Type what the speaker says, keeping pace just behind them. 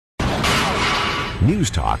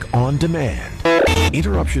News Talk on demand.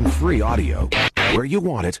 Interruption-free audio where you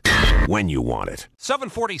want it, when you want it.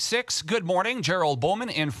 7:46. Good morning. Gerald Bauman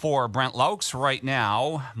in for Brent Loucks. Right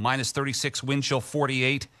now, minus 36, wind chill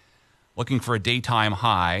 48. Looking for a daytime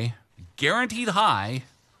high. Guaranteed high,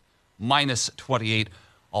 minus 28.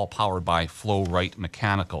 All powered by Flow Right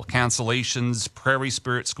Mechanical. Cancellations, Prairie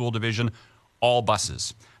Spirit School Division, all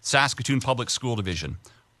buses. Saskatoon Public School Division,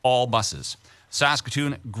 all buses.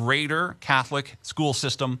 Saskatoon Greater Catholic School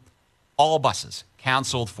System, all buses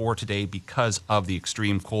canceled for today because of the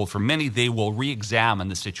extreme cold. For many, they will re-examine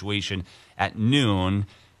the situation at noon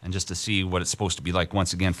and just to see what it's supposed to be like.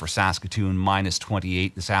 Once again, for Saskatoon, minus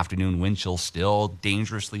 28 this afternoon. Wind chill still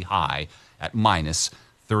dangerously high at minus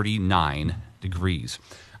 39 degrees.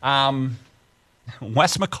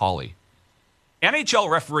 Wes McCauley, NHL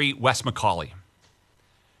referee Wes McCauley.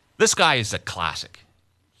 This guy is a classic.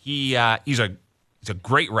 He's a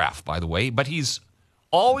great ref, by the way, but he's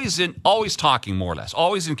always talking, more or less,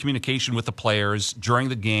 always in communication with the players during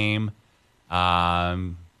the game.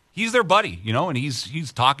 He's their buddy, and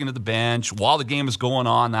he's talking to the bench while the game is going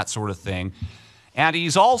on, that sort of thing. And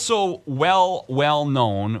he's also well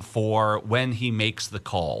known for when he makes the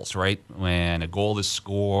calls, right? When a goal is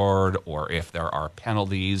scored or if there are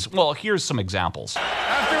penalties. Well, here's some examples.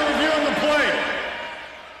 After reviewing the play,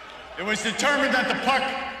 it was determined that the puck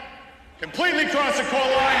completely crossed the goal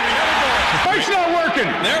line. We have a goal. The pike's not working.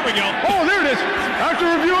 There we go. Oh, there it is. After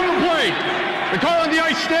reviewing the play, the call on the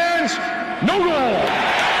ice stands, no goal.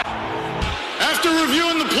 After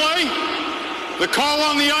reviewing the play, the call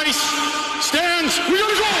on the ice stands, we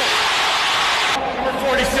got a goal. Number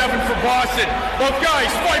 47 for Boston. Both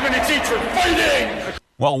guys, 5 minutes each for fighting.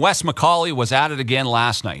 Well, Wes McCauley was at it again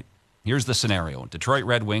last night. Here's the scenario. Detroit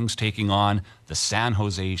Red Wings taking on the San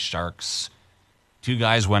Jose Sharks. Two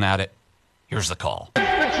guys went at it. Here's the call.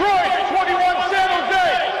 Detroit, 21 San Jose.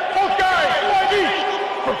 Both guys, 5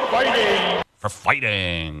 each for fighting. For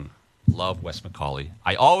fighting. Love Wes McCauley.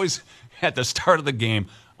 I always, at the start of the game,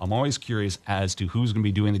 I'm always curious as to who's going to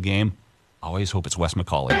be doing the game. I always hope it's Wes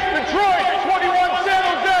McCauley. Detroit, 21 San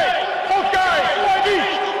Jose. Both guys, 5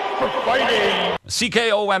 each for fighting.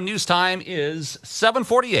 CKOM news time is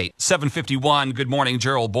 7:48. 7:51. Good morning,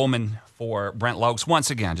 Gerald Bauman for Brent Loucks.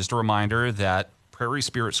 Once again, just a reminder that Prairie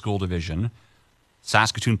Spirit School Division,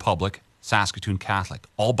 Saskatoon Public, Saskatoon Catholic,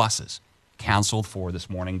 all buses canceled for this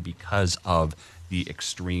morning because of the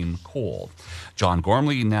extreme cold. John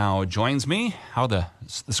Gormley now joins me. How the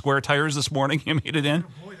square tires this morning? You made it in?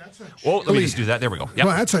 Boy, that's a let me just do that. There we go. Yep.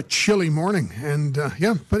 Well, that's a chilly morning. And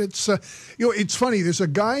but it's, it's funny. There's a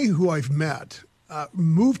guy who I've met,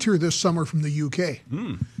 moved here this summer from the UK.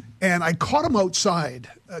 And I caught him outside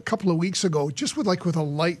a couple of weeks ago, just with a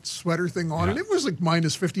light sweater thing on, and it was like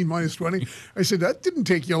minus 15, minus 20. I said, that didn't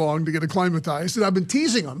take you long to get acclimatized. And I've been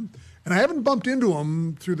teasing him, and I haven't bumped into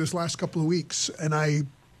him through this last couple of weeks. And I'm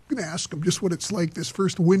going to ask him just what it's like this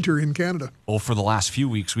first winter in Canada. Well, for the last few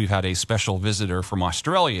weeks, we've had a special visitor from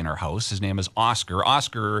Australia in our house. His name is Oscar.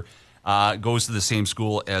 Oscar goes to the same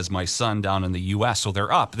school as my son down in the U.S., so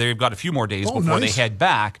they're up. They've got a few more days before they head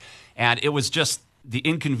back, and it was just the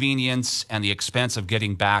inconvenience and the expense of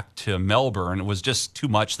getting back to Melbourne was just too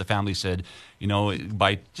much. The family said,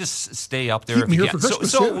 by just stay up there. Keep me here for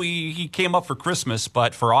Christmas, he came up for Christmas,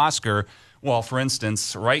 but for Oscar, well, for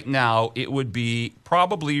instance, right now it would be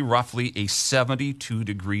probably roughly a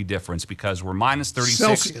 72-degree difference because we're minus 36.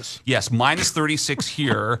 Celsius. Yes, minus 36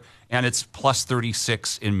 here, and it's plus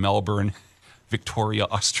 36 in Melbourne, Victoria,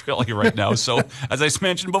 Australia right now. So, as I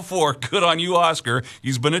mentioned before, good on you, Oscar.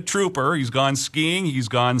 He's been a trooper. He's gone skiing. He's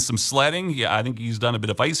gone some sledding. Yeah, I think he's done a bit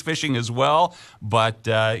of ice fishing as well. But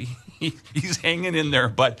he's hanging in there.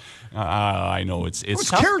 But I know it's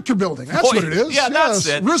tough. Character building. That's what it is. Yeah, that's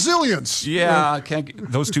it. Resilience. Yeah,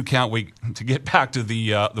 those two can't wait to get back to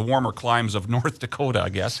the warmer climes of North Dakota, I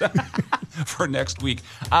guess, for next week.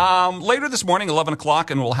 Later this morning, 11 o'clock,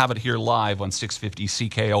 and we'll have it here live on 650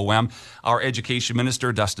 CKOM. Our Education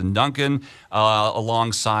Minister, Dustin Duncan,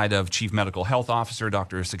 alongside of Chief Medical Health Officer,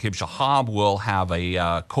 Dr. Saqib Shahab, will have a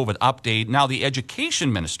COVID update. Now, the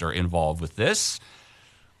Education Minister involved with this.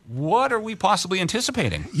 What are we possibly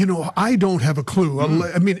anticipating? I don't have a clue.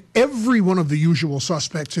 I mean, every one of the usual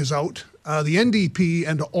suspects is out. The NDP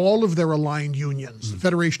and all of their aligned unions, the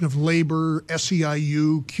Federation of Labor,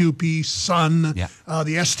 SEIU, QP, SUN, the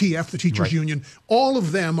STF, the Teachers Union, all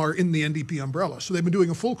of them are in the NDP umbrella. So they've been doing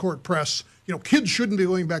a full court press. Kids shouldn't be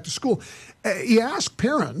going back to school. You ask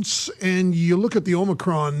parents and you look at the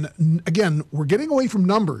Omicron, again, we're getting away from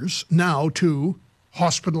numbers now to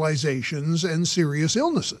hospitalizations and serious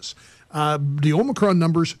illnesses. The Omicron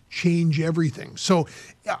numbers change everything. So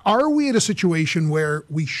are we at a situation where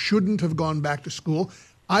we shouldn't have gone back to school?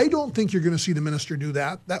 I don't think you're going to see the minister do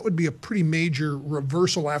that. That would be a pretty major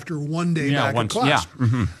reversal after one day back in class. Yeah.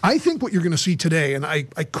 Mm-hmm. I think what you're going to see today, and I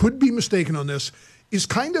could be mistaken on this, is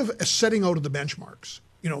kind of a setting out of the benchmarks.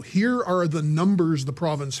 Here are the numbers the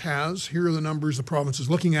province has. Here are the numbers the province is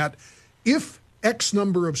looking at. If X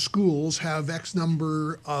number of schools have X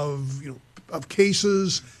number of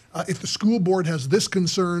cases, if the school board has this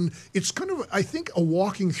concern, it's kind of, I think, a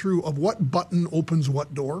walking through of what button opens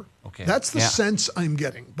what door. Okay. That's the sense I'm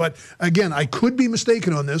getting. But again, I could be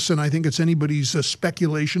mistaken on this, and I think it's anybody's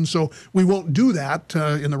speculation. So we won't do that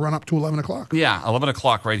in the run up to 11 o'clock. Yeah, 11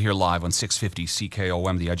 o'clock right here live on 650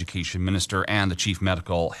 CKOM, the Education Minister and the Chief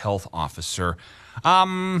Medical Health Officer.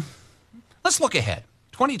 Let's look ahead.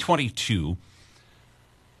 2022,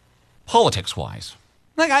 politics-wise.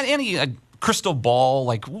 Any crystal ball,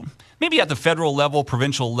 like maybe at the federal level,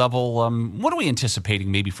 provincial level, what are we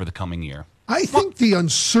anticipating maybe for the coming year? I think the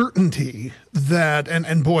uncertainty that,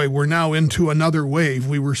 and boy, we're now into another wave.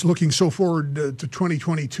 We were looking so forward to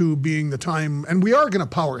 2022 being the time, and we are going to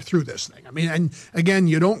power through this thing. I mean, and again,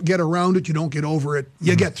 you don't get around it, you don't get over it,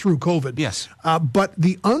 you get through COVID. Yes. But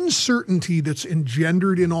the uncertainty that's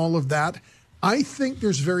engendered in all of that, I think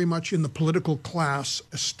there's very much in the political class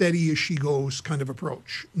a steady as she goes kind of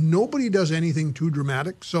approach. Nobody does anything too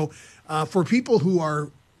dramatic. So for people who are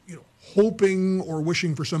hoping or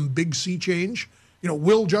wishing for some big sea change,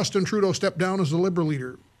 will Justin Trudeau step down as the Liberal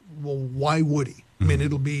leader? Well, why would he? I mean,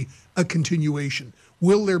 it'll be a continuation.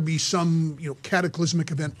 Will there be some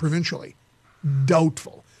cataclysmic event provincially?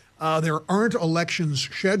 Doubtful. There aren't elections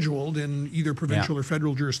scheduled in either provincial or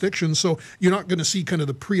federal jurisdictions, so you're not going to see kind of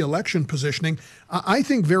the pre-election positioning. I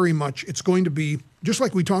think very much it's going to be, just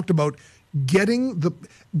like we talked about, getting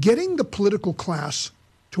the political class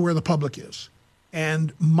to where the public is.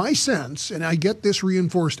 And my sense, and I get this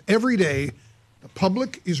reinforced every day, the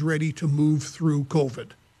public is ready to move through COVID.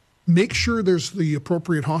 Make sure there's the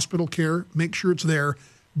appropriate hospital care, make sure it's there,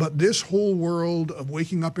 but this whole world of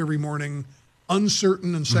waking up every morning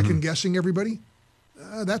uncertain and second-guessing everybody,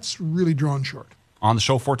 that's really drawn short. On the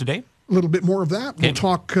show for today? A little bit more of that. We'll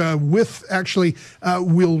talk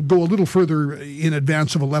we'll go a little further in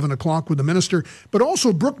advance of 11 o'clock with the minister, but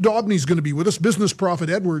also Brooke Dobney's going to be with us, business prophet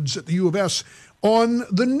Edwards at the U of S, on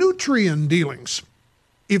the Nutrien dealings.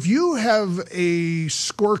 If you have a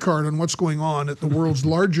scorecard on what's going on at the world's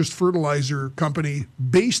largest fertilizer company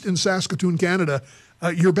based in Saskatoon, Canada,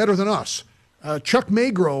 you're better than us. Chuck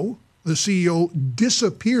Magro, the CEO,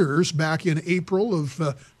 disappears back in April of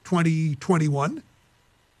 2021.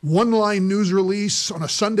 One-line news release on a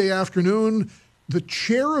Sunday afternoon. The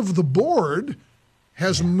chair of the board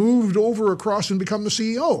has moved over across and become the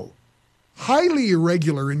CEO. Highly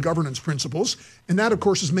irregular in governance principles. And that, of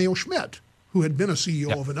course, is Mayo Schmidt, who had been a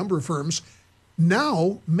CEO of a number of firms.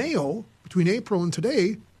 Now, Mayo, between April and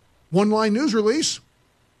today, one-line news release,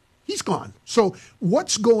 he's gone. So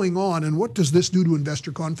what's going on and what does this do to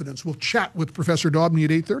investor confidence? We'll chat with Professor Dobney at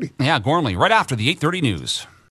 8:30. Yeah, Gormley, right after the 8:30 news.